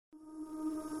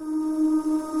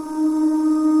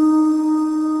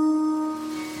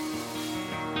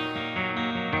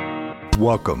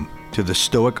Welcome to the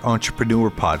Stoic Entrepreneur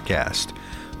Podcast.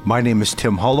 My name is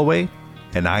Tim Holloway,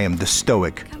 and I am the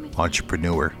Stoic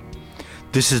Entrepreneur.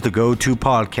 This is the go-to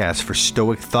podcast for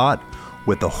Stoic thought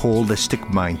with a holistic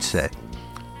mindset.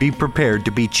 Be prepared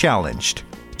to be challenged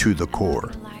to the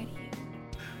core.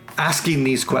 Asking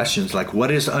these questions like,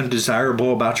 what is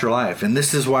undesirable about your life? And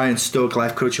this is why in Stoic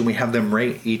Life Coaching, we have them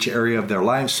rate each area of their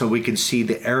life so we can see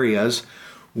the areas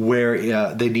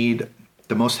where they need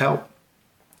the most help,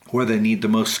 where they need the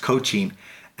most coaching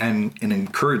and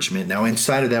encouragement. Now,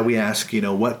 inside of that, we ask,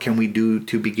 what can we do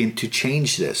to begin to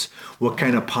change this? What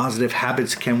kind of positive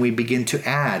habits can we begin to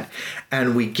add?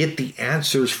 And we get the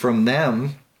answers from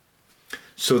them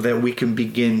so that we can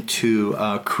begin to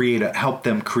help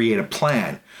them create a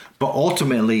plan. But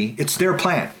ultimately, it's their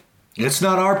plan. It's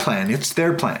not our plan. It's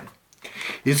their plan.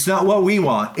 It's not what we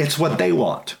want. It's what they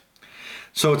want.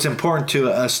 So it's important to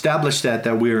establish that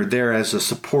we're there as a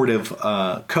supportive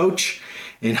coach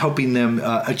in helping them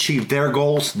achieve their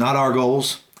goals, not our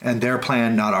goals, and their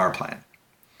plan, not our plan.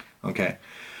 Okay.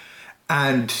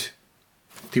 And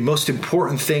the most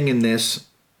important thing in this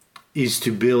is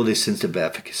to build a sense of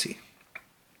efficacy.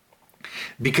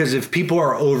 Because if people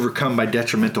are overcome by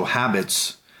detrimental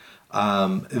habits,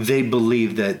 they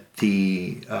believe that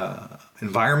the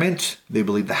environment, they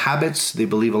believe the habits, they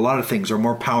believe a lot of things are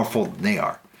more powerful than they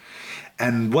are.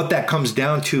 And what that comes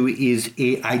down to is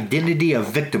an identity of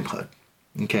victimhood,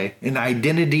 okay? An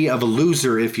identity of a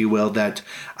loser, if you will, that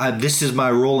this is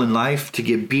my role in life, to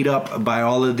get beat up by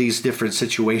all of these different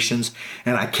situations,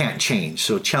 and I can't change.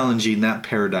 So challenging that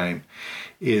paradigm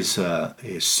is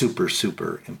super,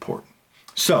 super important.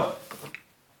 So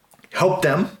help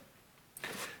them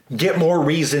get more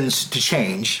reasons to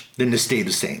change than to stay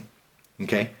the same.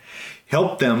 Okay.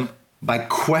 Help them by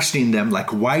questioning them,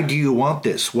 like, why do you want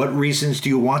this? What reasons do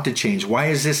you want to change? Why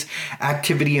is this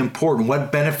activity important?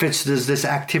 What benefits does this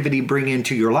activity bring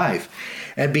into your life?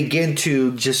 And begin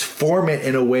to just form it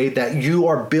in a way that you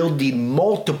are building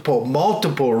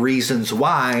multiple reasons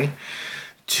why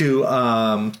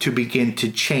to begin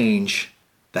to change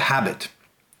the habit.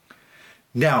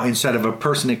 Now, inside of a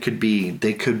person, they could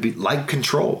be like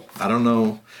control. I don't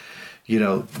know,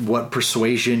 what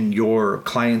persuasion your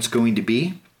client's going to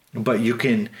be, but you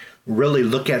can really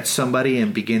look at somebody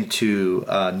and begin to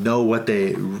know what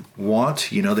they want.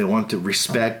 They want to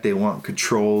respect, they want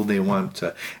control, they want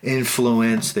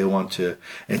influence, they want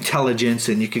intelligence,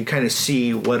 and you can kind of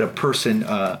see what a person,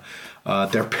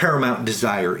 their paramount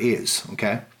desire is,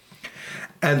 okay?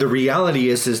 And the reality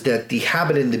is that the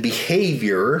habit and the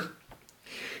behavior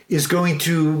is going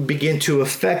to begin to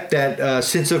affect that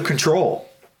sense of control,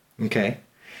 okay?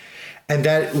 And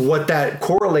that what that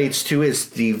correlates to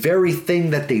is the very thing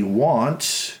that they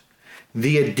want,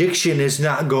 the addiction is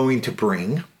not going to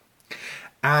bring.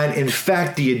 And in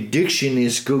fact, the addiction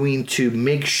is going to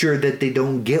make sure that they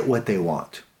don't get what they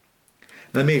want.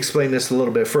 Let me explain this a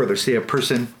little bit further. Say a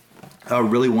person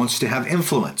really wants to have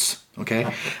influence.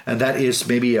 Okay, and that is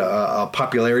maybe a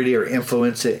popularity or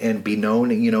influence and be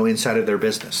known, inside of their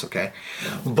business. Okay,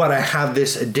 but I have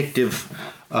this addictive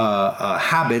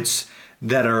habits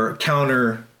that are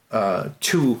counter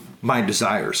to my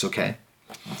desires. Okay,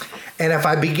 and if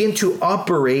I begin to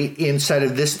operate inside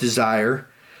of this desire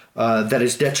that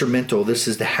is detrimental, this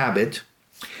is the habit,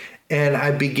 and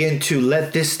I begin to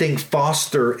let this thing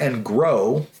foster and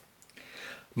grow,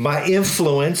 my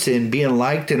influence in being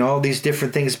liked and all these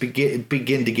different things begin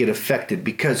to get affected.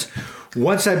 Because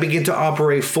once I begin to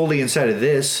operate fully inside of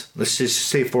this, let's just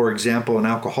say, for example, an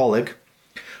alcoholic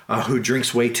who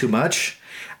drinks way too much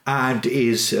and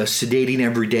is sedating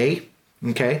every day,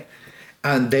 okay?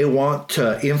 And they want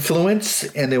influence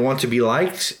and they want to be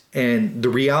liked. And the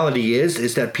reality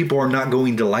is that people are not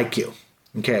going to like you,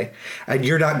 okay? And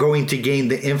you're not going to gain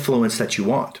the influence that you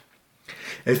want.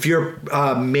 If your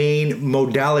main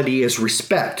modality is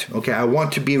respect, okay, I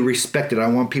want to be respected. I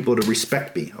want people to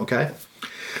respect me, okay?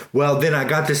 Well, then I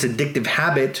got this addictive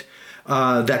habit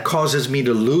that causes me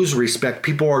to lose respect.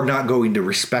 People are not going to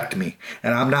respect me,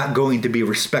 and I'm not going to be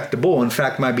respectable. In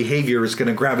fact, my behavior is going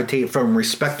to gravitate from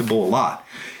respectable a lot.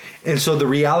 And so the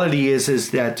reality is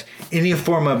that any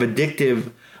form of addictive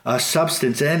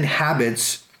substance and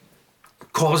habits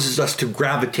causes us to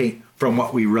gravitate from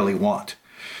what we really want.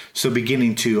 So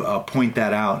beginning to point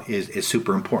that out is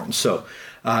super important. So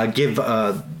give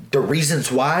the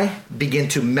reasons why, begin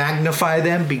to magnify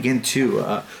them, begin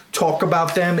to talk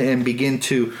about them, and begin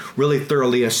to really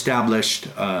thoroughly establish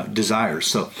desires.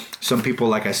 So some people,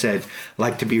 like I said,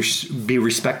 like to be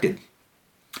respected.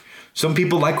 Some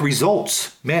people like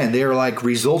results. Man, they're like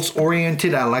results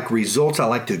oriented. I like results. I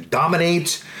like to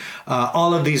dominate.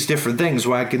 all of these different things,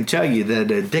 where I can tell you that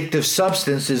addictive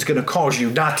substance is going to cause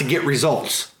you not to get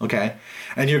results, okay?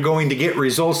 And you're going to get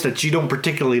results that you don't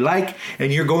particularly like,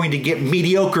 and you're going to get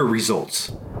mediocre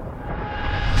results.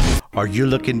 Are you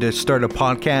looking to start a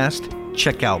podcast?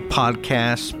 Check out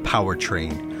Podcast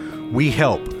Powertrain. We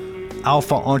help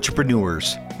alpha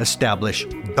entrepreneurs establish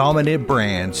dominant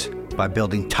brands by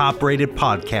building top-rated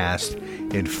podcasts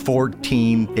in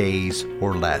 14 days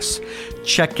or less.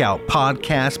 Check out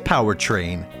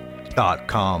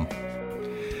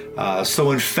podcastpowertrain.com.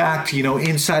 So in fact,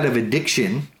 inside of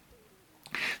addiction,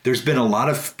 there's been a lot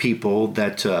of people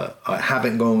that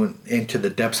haven't gone into the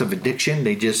depths of addiction.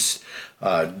 They just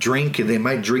drink. They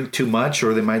might drink too much,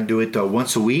 or they might do it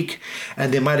once a week,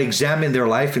 and they might examine their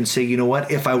life and say, you know what,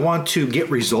 if I want to get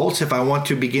results, if I want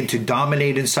to begin to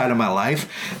dominate inside of my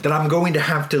life, then I'm going to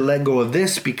have to let go of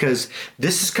this, because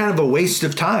this is kind of a waste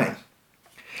of time.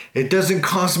 It doesn't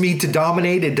cause me to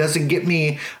dominate. It doesn't get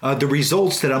me the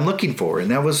results that I'm looking for. And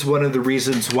that was one of the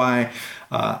reasons why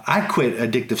I quit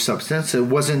addictive substance. It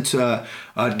wasn't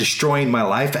destroying my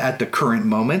life at the current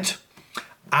moment.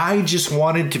 I just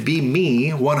wanted to be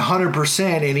me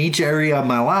 100% in each area of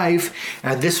my life,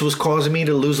 and this was causing me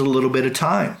to lose a little bit of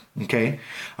time, okay?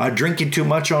 Drinking too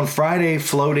much on Friday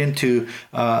flowed into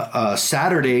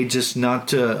Saturday just not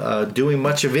doing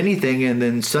much of anything, and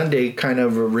then Sunday kind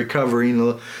of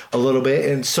recovering a little bit.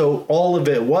 And so all of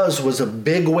it was a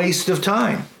big waste of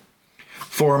time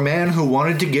for a man who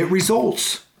wanted to get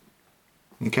results,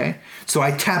 okay? So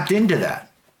I tapped into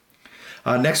that.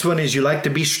 Next one is you like to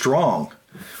be strong.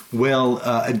 Well,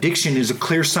 addiction is a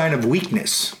clear sign of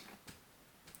weakness.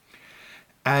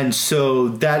 And so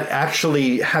that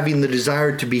actually having the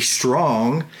desire to be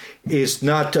strong is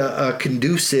not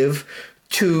conducive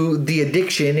to the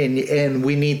addiction. And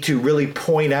we need to really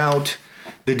point out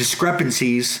the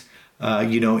discrepancies,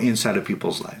 inside of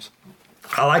people's lives.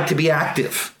 I like to be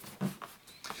active.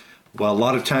 Well, a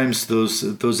lot of times those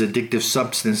addictive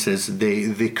substances,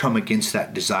 they come against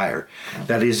that desire.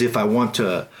 That is, if I want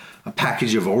a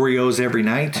package of Oreos every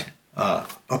night, a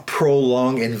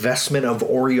prolonged investment of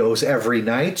Oreos every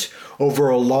night over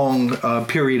a long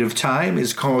period of time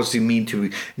is causing me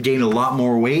to gain a lot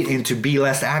more weight and to be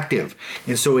less active.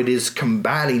 And so it is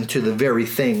combating to the very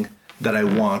thing that I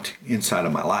want inside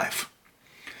of my life.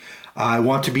 I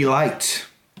want to be liked.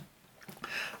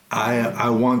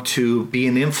 I want to be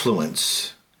an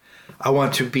influence. I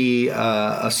want to be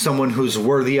someone who's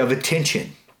worthy of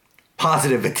attention.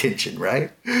 Positive attention,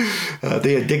 right?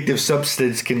 The addictive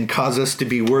substance can cause us to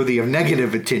be worthy of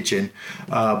negative attention.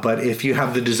 But if you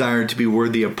have the desire to be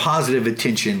worthy of positive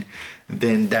attention,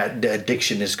 then that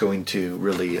addiction is going to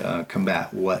really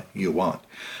combat what you want.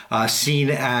 Seen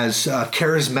as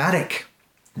charismatic,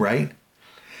 right?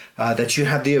 That you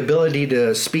have the ability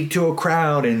to speak to a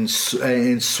crowd and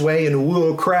sway and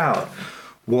woo a crowd.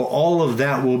 Well, all of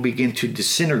that will begin to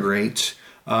disintegrate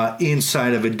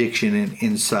inside of addiction and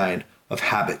inside of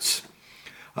habits.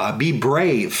 Be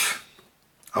brave.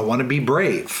 I want to be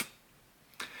brave.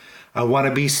 I want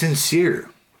to be sincere.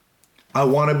 I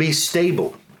want to be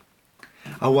stable.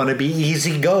 I want to be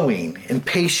easygoing and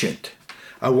patient.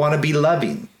 I want to be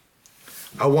loving.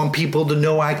 I want people to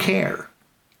know I care.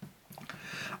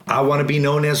 I want to be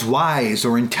known as wise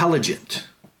or intelligent.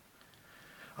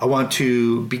 I want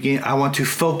to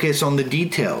focus on the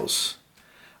details.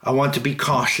 I want to be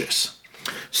cautious.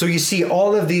 So you see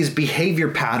all of these behavior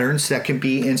patterns that can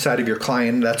be inside of your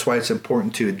client. That's why it's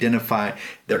important to identify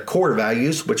their core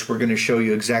values, which we're going to show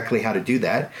you exactly how to do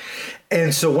that.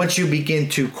 And so once you begin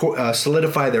to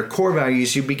solidify their core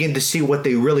values, you begin to see what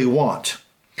they really want.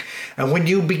 And when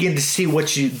you begin to see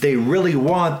what they really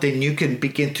want, then you can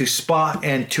begin to spot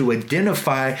and to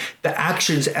identify the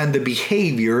actions and the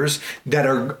behaviors that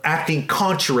are acting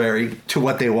contrary to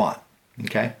what they want.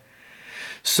 Okay?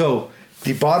 So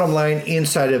the bottom line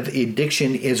inside of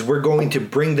addiction is we're going to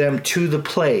bring them to the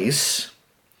place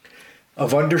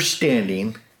of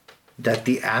understanding that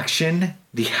the action,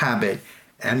 the habit,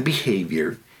 and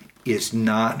behavior is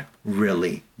not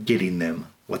really getting them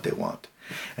what they want.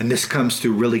 And this comes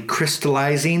through really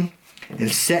crystallizing and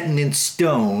setting in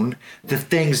stone the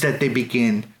things that they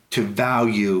begin to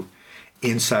value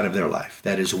inside of their life.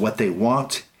 That is what they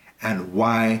want and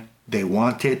why they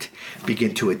want it.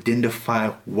 Begin to identify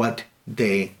what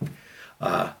they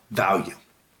value.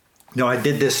 Now, I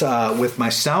did this with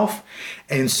myself,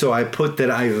 and so I put that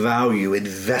I value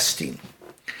investing.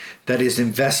 That is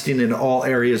investing in all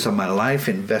areas of my life,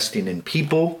 investing in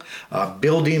people,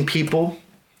 building people,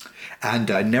 and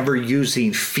never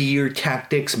using fear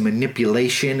tactics,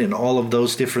 manipulation, and all of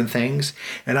those different things.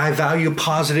 And I value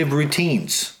positive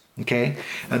routines. Okay,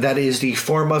 and that is the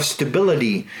form of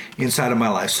stability inside of my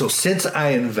life. So since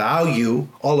I value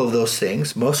all of those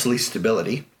things, mostly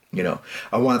stability,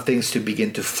 I want things to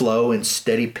begin to flow in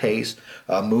steady pace,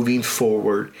 moving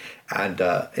forward, and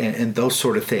those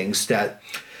sort of things. That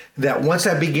once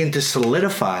I begin to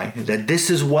solidify that this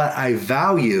is what I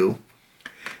value,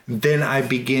 then I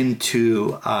begin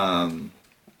to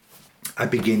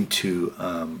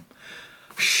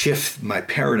shift my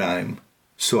paradigm,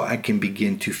 so I can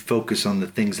begin to focus on the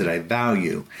things that I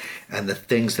value, and the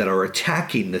things that are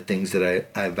attacking the things that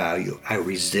I value, I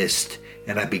resist,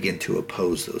 and I begin to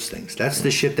oppose those things. That's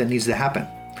the shift that needs to happen.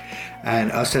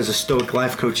 And us as a Stoic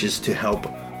life coach is to help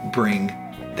bring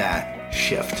that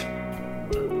shift.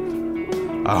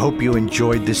 I hope you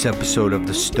enjoyed this episode of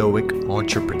The Stoic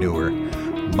Entrepreneur.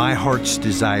 My heart's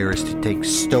desire is to take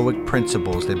Stoic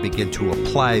principles and begin to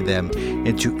apply them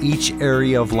into each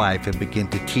area of life and begin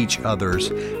to teach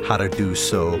others how to do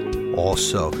so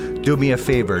also. Do me a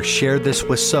favor, share this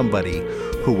with somebody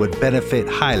who would benefit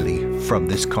highly from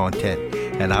this content,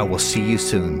 and I will see you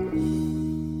soon.